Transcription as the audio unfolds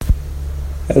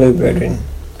Hello, brethren.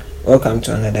 Welcome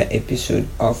to another episode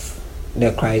of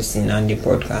the Christ in Andy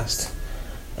podcast.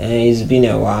 It's been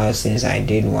a while since I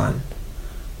did one,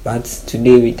 but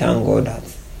today we thank God that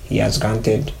He has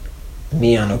granted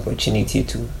me an opportunity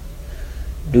to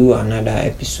do another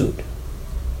episode.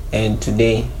 And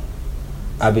today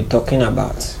I'll be talking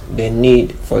about the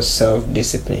need for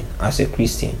self-discipline as a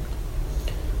Christian.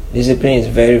 Discipline is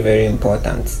very, very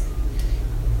important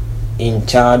in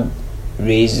child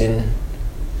raising,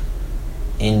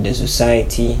 in the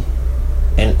society,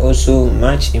 and also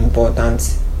much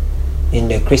important in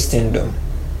the Christendom.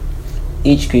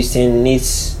 Each Christian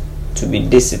needs to be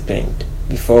disciplined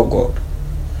before God.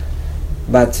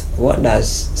 But what does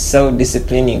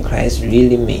self-discipline in Christ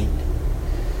really mean?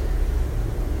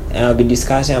 And I'll be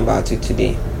discussing about it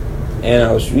today. And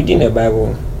I was reading the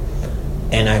Bible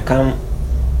and I come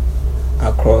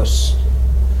across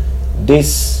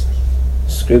this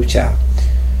scripture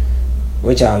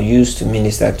which I'll use to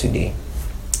minister today.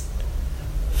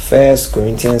 1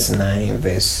 Corinthians 9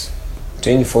 verse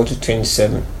 24 to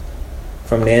 27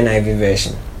 from the NIV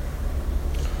version.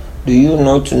 Do you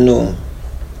not know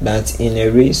that in a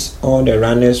race all the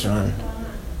runners run,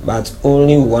 but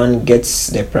only one gets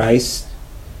the prize?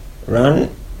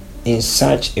 Run in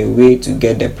such a way to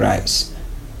get the prize.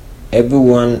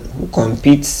 Everyone who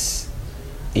competes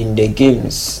in the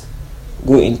games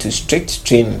go into strict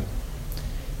training.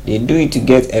 They do it to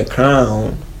get a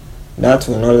crown that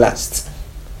will not last,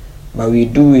 but we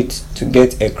do it to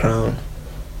get a crown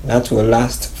that will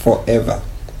last forever.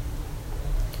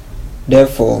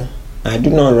 Therefore, I do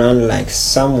not run like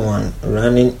someone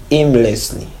running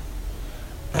aimlessly.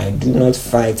 I do not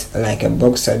fight like a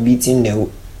boxer beating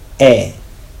the air.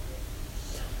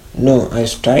 No, I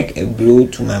strike a blow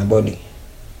to my body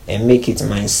and make it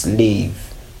my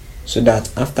slave, so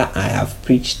that after I have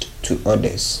preached to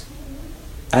others,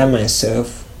 I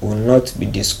myself will not be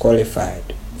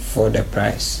disqualified for the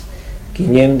prize.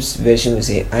 King James version will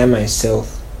say, I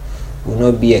myself will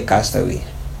not be a castaway.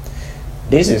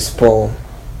 This is Paul,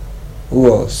 who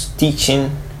was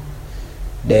teaching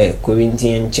the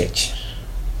Corinthian church,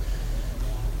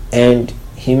 and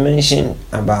he mentioned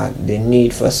about the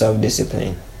need for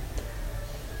self-discipline,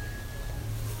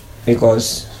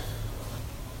 because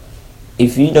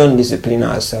if we don't discipline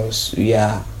ourselves, we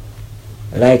are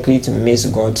likely to miss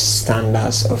God's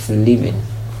standards of living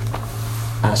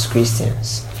as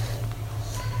Christians.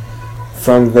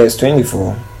 From verse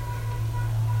 24,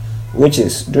 which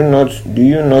is, do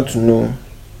you not know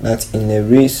that in a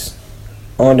race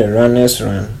all the runners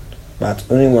run, but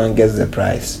only one gets the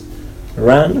prize?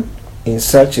 Run in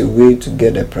such a way to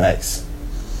get the prize.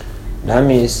 That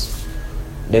means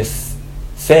the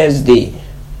first day,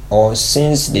 or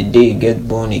since the day you get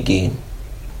born again,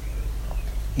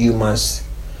 you must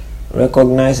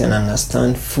recognize and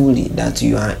understand fully that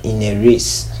you are in a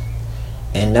race,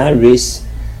 and that race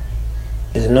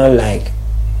is not like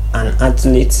an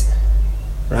athlete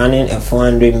running a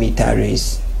 400-meter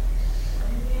race,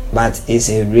 but it's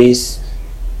a race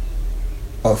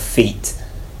of faith.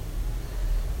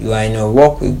 You are in a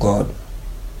walk with God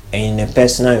and in a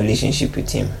personal relationship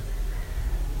with Him.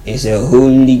 It's a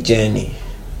holy journey,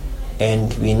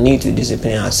 and we need to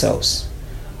discipline ourselves.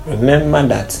 Remember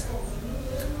that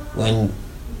when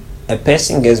a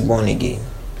person gets born again,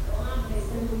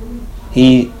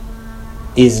 he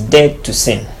is dead to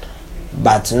sin,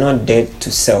 but not dead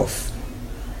to self.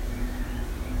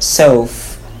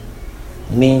 Self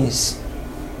means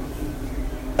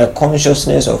a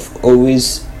consciousness of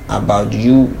always about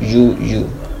you.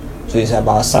 So it's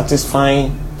about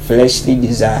satisfying fleshly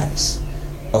desires,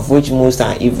 of which most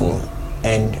are evil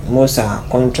and most are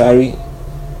contrary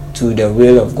to the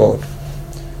will of God.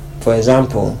 For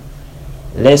example,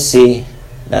 let's say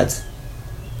that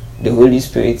the Holy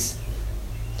Spirit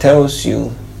tells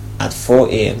you at 4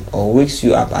 a.m. or wakes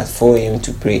you up at 4 a.m.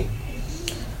 to pray,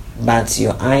 but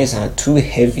your eyes are too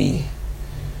heavy.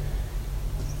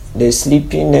 The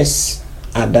sleepiness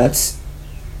at that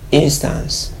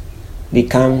instance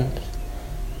becomes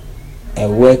a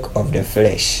work of the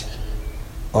flesh,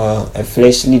 or a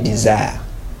fleshly desire,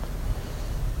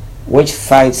 which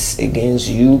fights against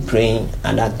you praying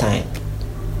at that time.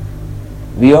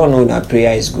 We all know that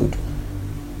prayer is good,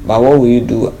 but what will you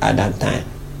do at that time?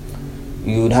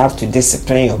 You would have to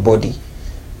discipline your body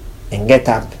and get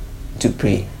up to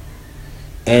pray.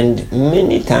 And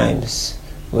many times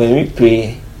when we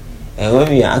pray and when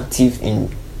we are active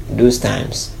in those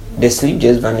times, the sleep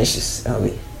just vanishes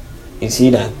away. You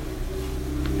see that?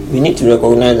 We need to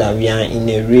recognize that we are in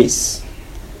a race,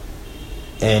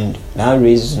 and that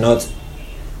race is not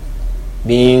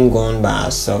being gone by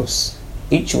ourselves.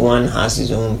 Each one has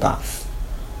his own path.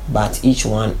 but each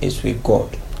one is with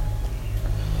God.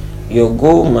 Your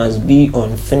goal must be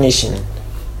on finishing,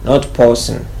 not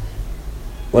pausing.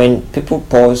 When people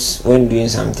pause when doing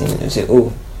something, they say,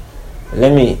 oh,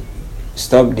 let me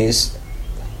stop this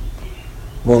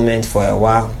moment for a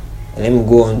while, let me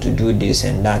go on to do this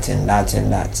and that and that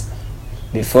and that.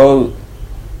 Before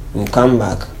we come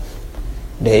back,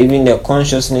 even the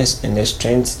consciousness and the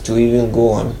strength to even go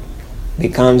on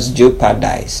becomes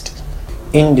jeopardized.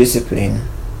 Indiscipline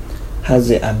has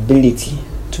the ability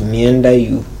to meander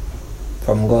you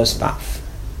from God's path.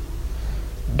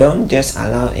 Don't just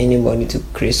allow anybody to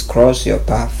crisscross your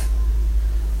path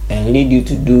and lead you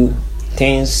to do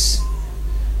things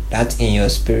that in your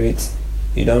spirit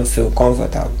you don't feel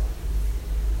comfortable,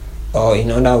 or in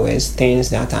other words, things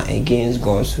that are against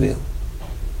God's will.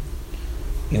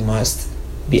 You must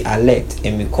be alert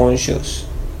and be conscious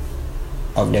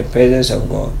of the presence of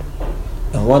God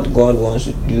and what God wants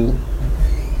to do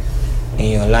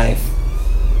in your life,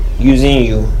 using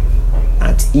you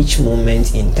at each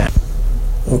moment in time.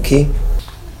 Okay,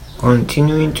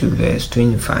 continuing to verse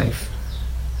 25.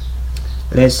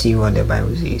 Let's see what the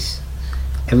Bible says.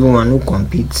 Everyone who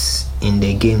competes in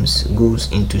the games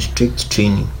goes into strict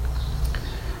training.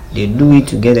 They do it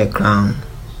to get a crown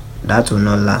that will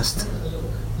not last,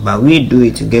 but we do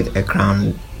it to get a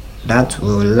crown that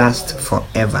will last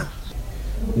forever.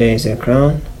 There is a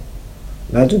crown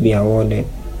that will be awarded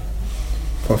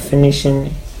for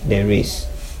finishing the race,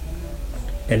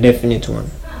 a definite one.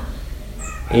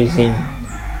 It's in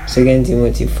 2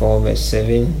 Timothy 4 verse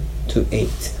 7 to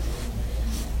 8.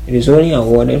 It is only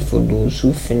awarded for those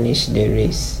who finish the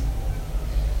race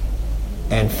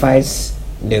and fights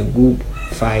the good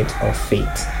fight of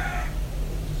faith.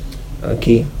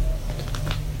 Okay.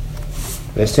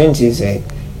 Verse 20 said,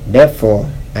 therefore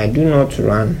I do not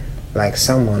run like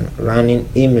someone running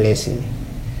aimlessly.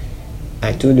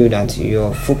 I told you that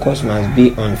your focus must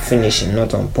be on finishing,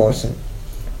 not on pausing.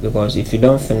 Because if you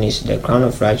don't finish, the crown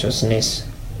of righteousness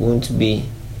won't be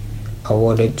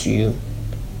awarded to you.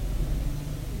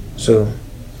 So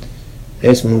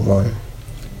let's move on.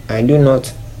 I do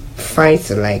not fight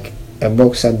like a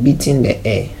boxer beating the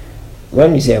air.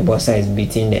 When we say a boxer is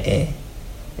beating the air,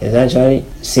 it's actually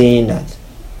saying that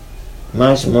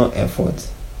much more effort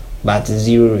but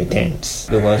zero returns.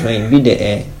 Because when you beat the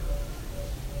air,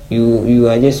 you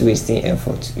are just wasting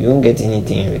effort. You won't get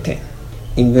anything in return.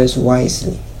 Invest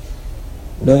wisely.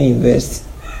 Don't invest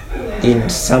in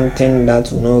something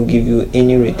that will not give you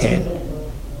any return.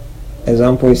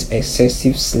 Example is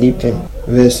excessive sleeping.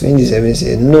 Verse 27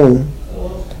 says, no,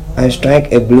 I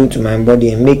strike a blow to my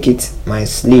body and make it my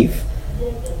slave.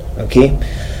 Okay,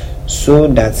 so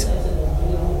that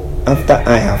after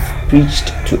I have preached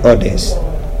to others,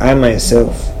 I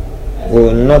myself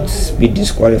will not be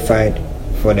disqualified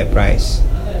for the prize.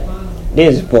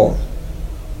 This is Paul,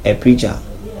 a preacher,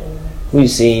 who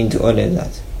is saying to others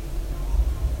that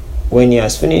when he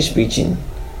has finished preaching,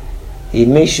 he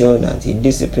makes sure that he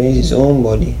disciplines his own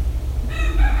body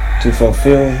to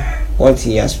fulfill what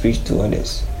he has preached to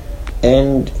others.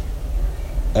 And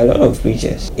a lot of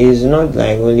preachers, it's not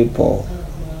like only Paul.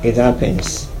 It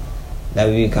happens that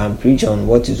we can preach on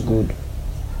what is good,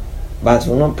 but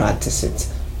will not practice it.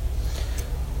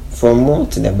 From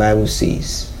what the Bible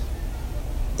says,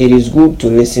 it is good to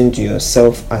listen to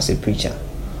yourself as a preacher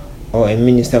or a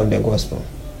minister of the gospel,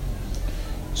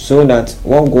 so that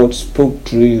what God spoke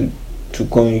through you to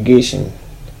congregation,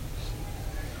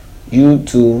 you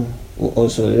too will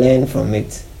also learn from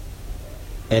it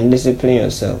and discipline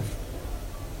yourself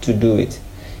to do it.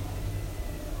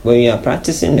 When you are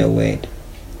practicing the word,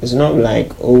 it's not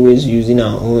like always using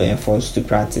our own efforts to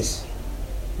practice.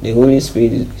 The Holy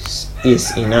Spirit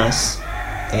is in us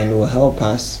and will help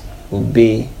us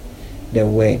obey the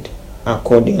word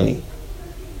accordingly.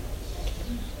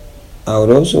 I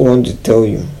would also want to tell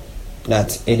you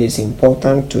that it is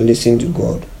important to listen to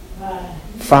God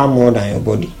far more than your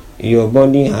body. Your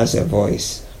body has a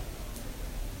voice.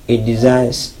 It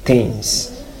desires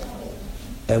things,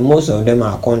 and most of them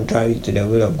are contrary to the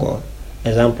will of God.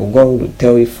 Example, God will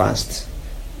tell you fast,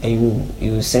 and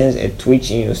you sense a twitch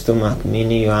in your stomach,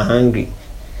 meaning you are hungry.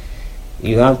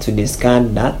 You have to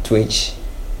discard that twitch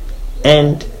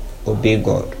and obey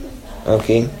God.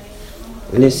 Okay?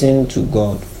 Listen to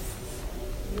God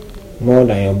more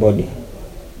than your body,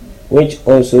 which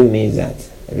also means that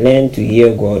learn to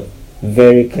hear God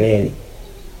very clearly.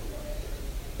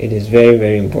 It is very,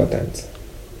 very important.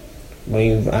 When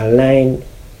you've aligned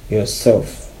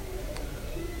yourself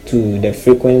to the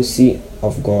frequency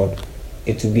of God,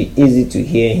 it will be easy to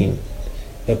hear Him.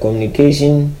 The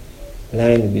communication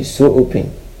line will be so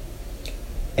open,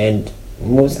 and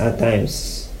most at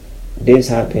times This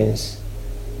happens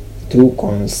through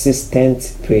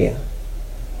consistent prayer.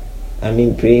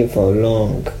 Praying for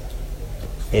long.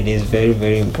 It is very,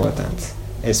 very important,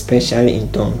 especially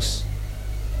in tongues.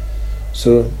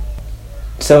 So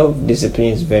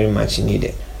self-discipline is very much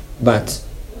needed. But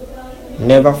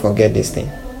never forget this thing.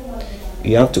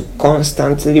 You have to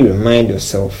constantly remind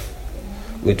yourself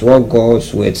with what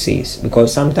God's word says,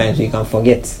 because sometimes we can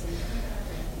forget,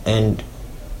 and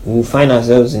we'll find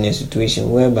ourselves in a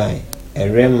situation whereby a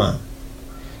rhema,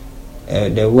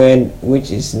 the word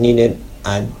which is needed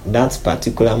at that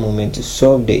particular moment to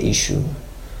solve the issue,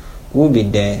 will be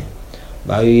there,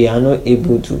 but we are not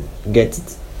able to get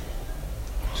it.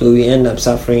 So we end up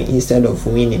suffering instead of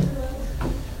winning.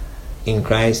 In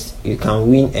Christ, you can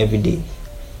win every day,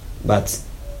 but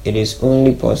it is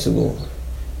only possible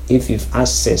if you've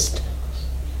accessed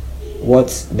what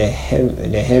the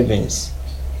heavens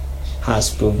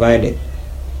has provided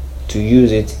to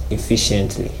use it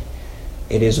efficiently.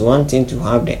 It is one thing to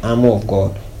have the armor of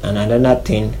God, and another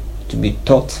thing to be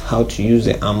taught how to use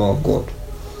the armor of God.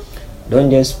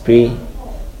 Don't just pray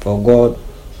for God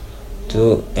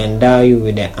to endow you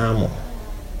with the armor.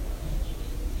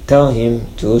 Tell Him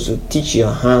to also teach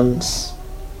your hands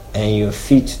and your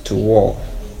feet to war,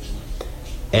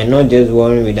 and not just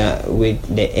warring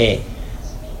with the air,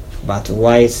 but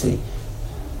wisely.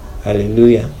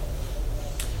 Hallelujah.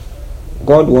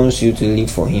 God wants you to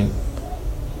live for Him,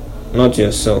 not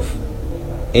yourself.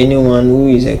 Anyone who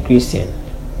is a Christian,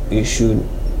 you should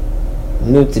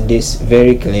note this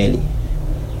very clearly,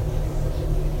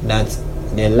 that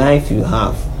the life you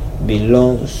have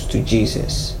belongs to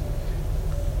Jesus.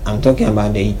 I'm talking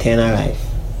about the eternal life.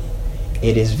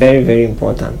 It is very, very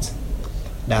important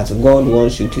that God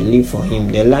wants you to live for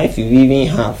Him. The life you even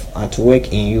have at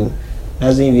work in you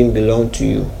doesn't even belong to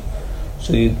you.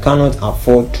 So you cannot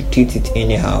afford to treat it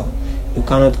anyhow. You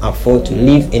cannot afford to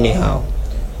live anyhow.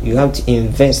 You have to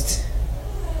invest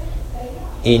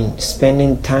in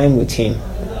spending time with Him,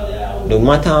 no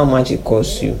matter how much it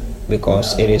costs you,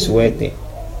 because it is worth it.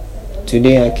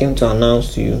 Today I came to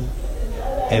announce to you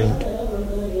and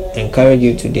encourage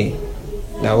you today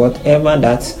that whatever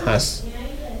that has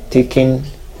taken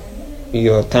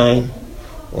your time,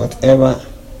 whatever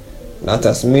that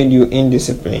has made you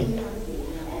indisciplined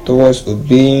towards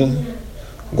obeying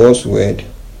God's word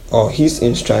or His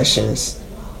instructions,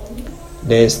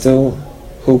 there is still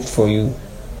hope for you.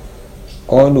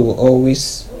 God will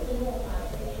always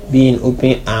be in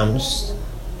open arms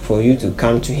for you to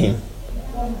come to Him.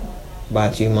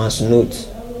 But you must note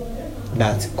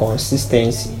that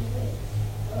consistency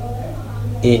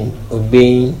in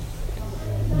obeying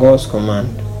God's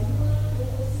command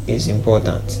is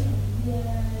important.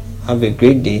 Have a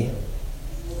great day,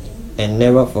 and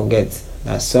never forget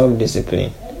that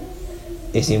self-discipline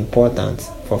is important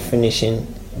for finishing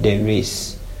the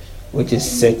race which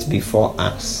is set before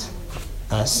us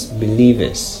as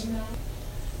believers.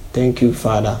 Thank you,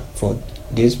 Father, for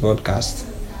this broadcast.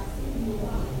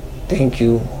 Thank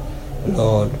you,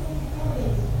 Lord.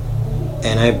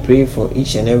 And I pray for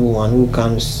each and everyone who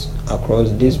comes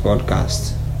across this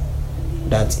broadcast,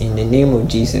 that in the name of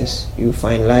Jesus, you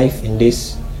find life in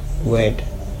this word.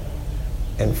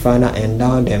 And Father,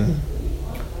 endow them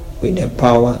with the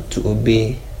power to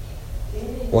obey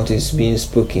what is being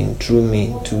spoken through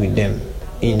me to them.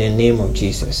 In the name of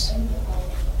Jesus.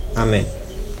 Amen.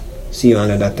 See you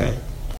another time.